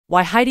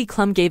Why Heidi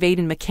Klum gave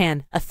Aidan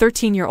McCann, a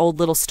 13-year-old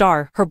little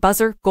star, her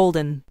buzzer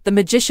golden. The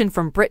magician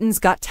from Britain's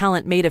Got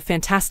Talent made a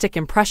fantastic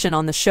impression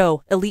on the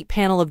show elite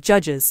panel of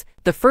judges.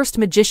 The first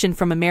magician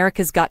from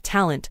America's Got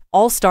Talent,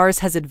 All Stars,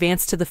 has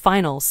advanced to the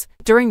finals.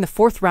 During the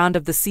fourth round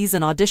of the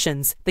season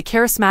auditions, the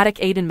charismatic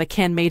Aidan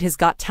McCann made his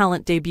Got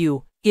Talent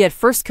debut. He had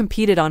first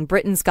competed on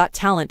Britain's Got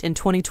Talent in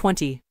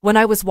 2020. When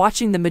I was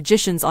watching the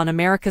magicians on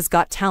America's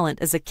Got Talent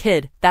as a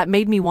kid, that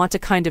made me want to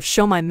kind of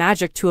show my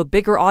magic to a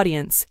bigger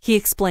audience, he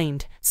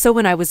explained. So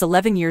when I was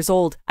 11 years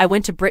old, I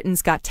went to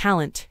Britain's Got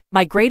Talent.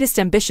 My greatest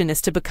ambition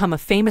is to become a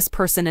famous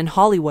person in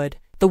Hollywood.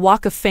 The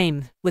Walk of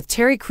Fame. With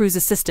Terry Crews'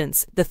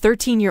 assistance, the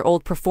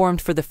 13-year-old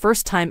performed for the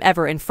first time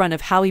ever in front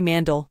of Howie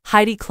Mandel,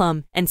 Heidi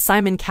Klum, and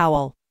Simon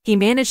Cowell. He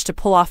managed to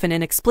pull off an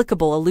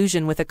inexplicable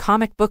illusion with a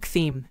comic book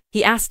theme.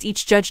 He asked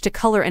each judge to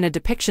color in a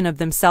depiction of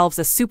themselves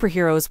as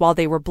superheroes while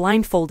they were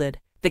blindfolded.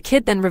 The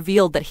kid then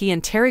revealed that he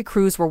and Terry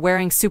Crews were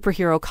wearing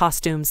superhero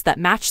costumes that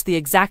matched the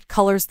exact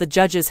colors the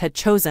judges had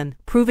chosen,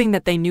 proving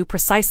that they knew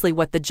precisely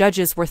what the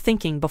judges were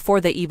thinking before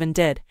they even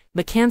did.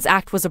 McCann's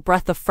act was a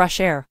breath of fresh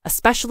air,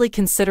 especially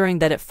considering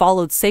that it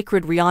followed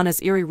Sacred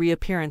Rihanna's eerie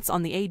reappearance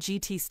on the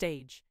AGT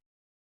stage.